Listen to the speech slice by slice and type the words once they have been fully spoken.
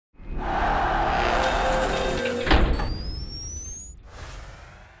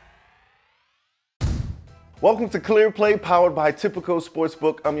Welcome to Clear Play, powered by Typico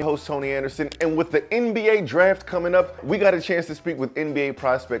Sportsbook. I'm your host, Tony Anderson, and with the NBA draft coming up, we got a chance to speak with NBA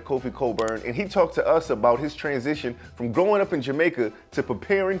prospect Kofi Cockburn, and he talked to us about his transition from growing up in Jamaica to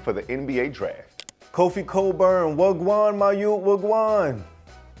preparing for the NBA draft. Kofi Cockburn, wagwan, my youth, wagwan.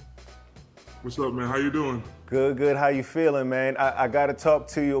 What's up, man? How you doing? Good, good. How you feeling, man? I got to talk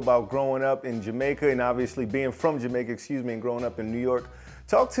to you about growing up in Jamaica and obviously being from Jamaica, and growing up in New York.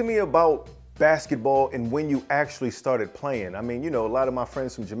 Talk to me about basketball and when you actually started playing. I mean, you know, a lot of my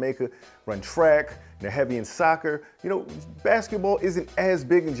friends from Jamaica run track, they're heavy in soccer. You know, basketball isn't as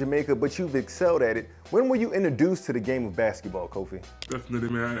big in Jamaica, but you've excelled at it. When were you introduced to the game of basketball, Kofi? Definitely,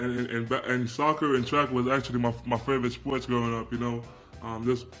 man. And soccer and track was actually my favorite sports growing up, you know.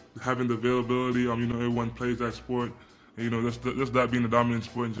 Just having the availability, you know, everyone plays that sport. And, you know, just that being the dominant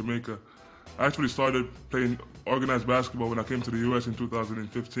sport in Jamaica. I actually started playing organized basketball when I came to the U.S. in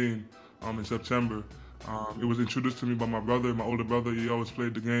 2015. In September. It was introduced to me by my brother, my older brother. He always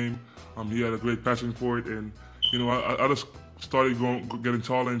played the game. He had a great passion for it, and you know, I just started getting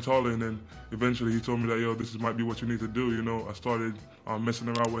taller and taller, and then eventually he told me that, yo, this might be what you need to do. You know, I started messing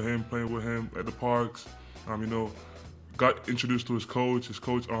around with him, playing with him at the parks. You know, got introduced to his coach. His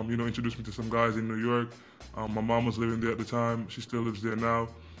coach, you know, introduced me to some guys in New York. My mom was living there at the time. She still lives there now.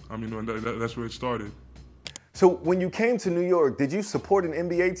 You know, and that's where it started. So when you came to New York, did you support an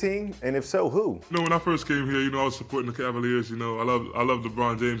NBA team? And if so, who? You know, when I first came here, you know, I was supporting the Cavaliers. You know, I love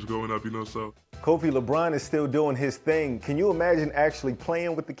LeBron James growing up, you know, so. Kofi, LeBron is still doing his thing. Can you imagine actually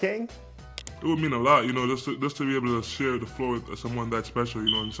playing with the King? It would mean a lot, you know, just to be able to share the floor with someone that special,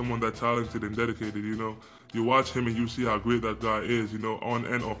 you know, and someone that talented and dedicated, you know. You watch him and you see how great that guy is, you know, on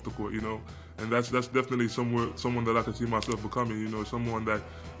and off the court, you know. And that's definitely someone that I can see myself becoming, you know, someone that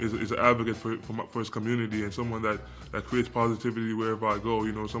is an advocate for his community, and someone that creates positivity wherever I go,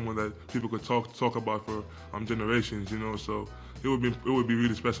 you know, someone that people could talk about for generations, you know. So it would be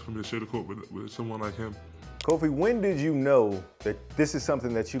really special for me to share the court with someone like him. Kofi, when did you know that this is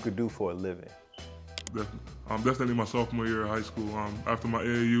something that you could do for a living? Definitely my sophomore year of high school. After my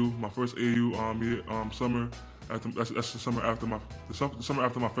AAU, my first AAU year, summer. That's the summer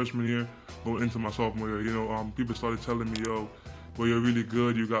after my freshman year, going into my sophomore year. You know, people started telling me, yo, well, you're really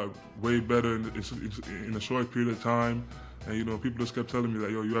good. You got way better in a short period of time. And, you know, people just kept telling me that,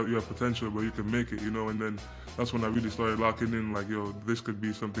 yo, you have potential, but you can make it, you know. And then that's when I really started locking in, like, yo, this could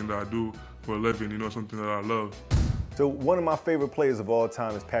be something that I do for a living, you know, something that I love. So one of my favorite players of all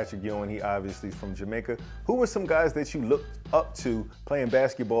time is Patrick Ewing. He obviously is from Jamaica. Who were some guys that you looked up to playing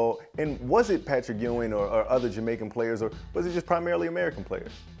basketball? And was it Patrick Ewing or other Jamaican players, or was it just primarily American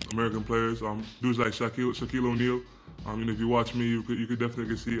players? American players, dudes like Shaquille O'Neal. You know, if you watch me, you could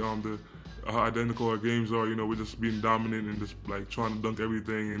definitely see how identical our games are. You know, we're just being dominant and just like trying to dunk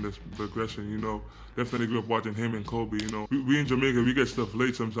everything and just the aggression. You know, definitely grew up watching him and Kobe. You know, we in Jamaica, we get stuff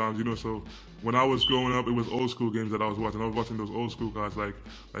late sometimes. You know, so when I was growing up, it was old school games that I was watching. I was watching those old school guys like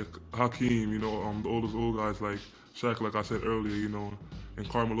Hakeem. You know, those old guys like Shaq, like I said earlier. You know, and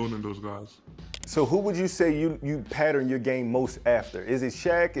Carmelo and those guys. So who would you say you pattern your game most after? Is it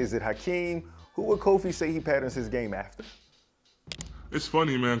Shaq? Is it Hakeem? Who would Kofi say he patterns his game after? It's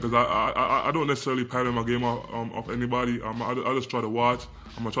funny, man, because I don't necessarily pattern my game off anybody. I just try to watch.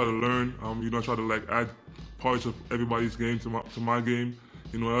 I'm gonna try to learn. You know, I try to like add parts of everybody's game to my game.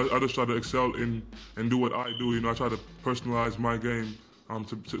 You know, I just try to excel and do what I do. You know, I try to personalize my game.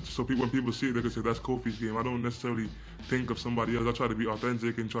 So when people see it, they can say that's Kofi's game. I don't necessarily think of somebody else. I try to be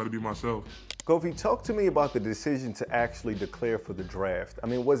authentic and try to be myself. Kofi, talk to me about the decision to actually declare for the draft. I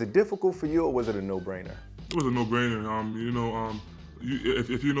mean, was it difficult for you, or was it a no-brainer? It was a no-brainer. You know,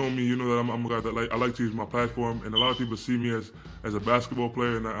 if you know me, you know that I'm a guy that I like to use my platform, and a lot of people see me as a basketball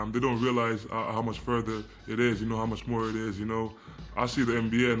player, and they don't realize how much further it is. You know, how much more it is. You know, I see the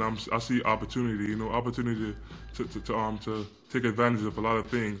NBA and I see opportunity. You know, opportunity to take advantage of a lot of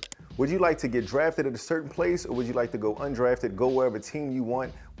things. Would you like to get drafted at a certain place, or would you like to go undrafted, go wherever team you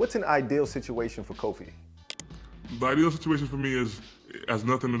want? What's an ideal situation for Kofi? The ideal situation for me has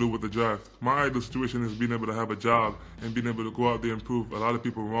nothing to do with the draft. My ideal situation is being able to have a job and being able to go out there and prove a lot of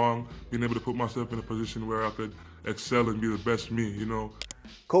people wrong, being able to put myself in a position where I could excel and be the best me, you know.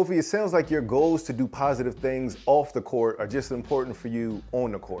 Kofi, it sounds like your goals to do positive things off the court are just as important for you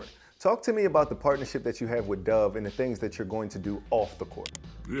on the court. Talk to me about the partnership that you have with Dove and the things that you're going to do off the court.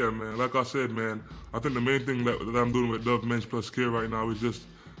 Yeah, man, like I said, man, I think the main thing that I'm doing with Dove Men's Plus Care right now is just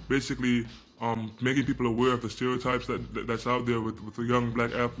basically making people aware of the stereotypes that's out there with the young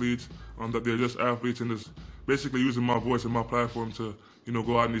black athletes, that they're just athletes and just basically using my voice and my platform to, you know,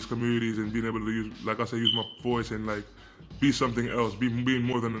 go out in these communities and being able to use, like I said, use my voice and like be something else, being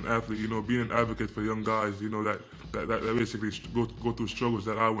more than an athlete, you know, being an advocate for young guys, you know, that basically go through struggles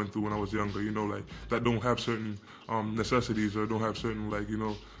that I went through when I was younger, you know, like that don't have certain necessities or don't have certain, like, you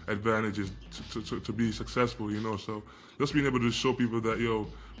know, advantages to be successful, you know. So just being able to show people that, yo,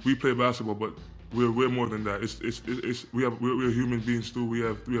 we play basketball, but we're more than that. We're human beings too. We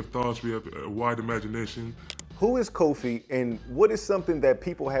have thoughts. We have a wide imagination. Who is Kofi, and what is something that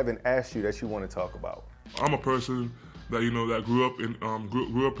people haven't asked you that you want to talk about? I'm a person that, you know, that grew up in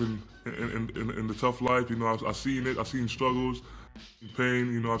the tough life. You know, I've seen it. I've seen struggles,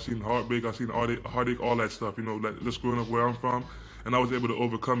 pain. You know, I've seen heartbreak. I've seen heartache, all that stuff. You know, like just growing up where I'm from, and I was able to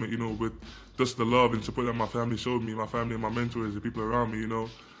overcome it. You know, with just the love and support that my family showed me, my family and my mentors, the people around me. You know.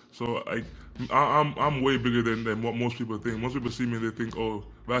 So I'm way bigger than what most people think. Most people see me and they think, oh,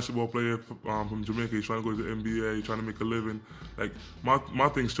 basketball player from Jamaica, he's trying to go to the NBA, he's trying to make a living. Like my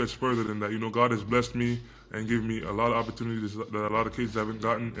thing stretched further than that. You know, God has blessed me and given me a lot of opportunities that a lot of kids haven't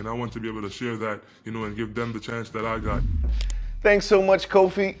gotten, and I want to be able to share that, you know, and give them the chance that I got. Thanks so much,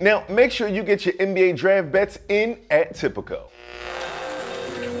 Kofi. Now, make sure you get your NBA draft bets in at Typico.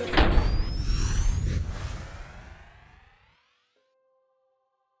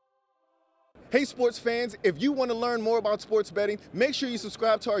 Hey sports fans, if you want to learn more about sports betting, make sure you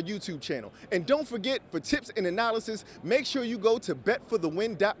subscribe to our YouTube channel. And don't forget, for tips and analysis, make sure you go to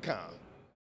betforthewin.com.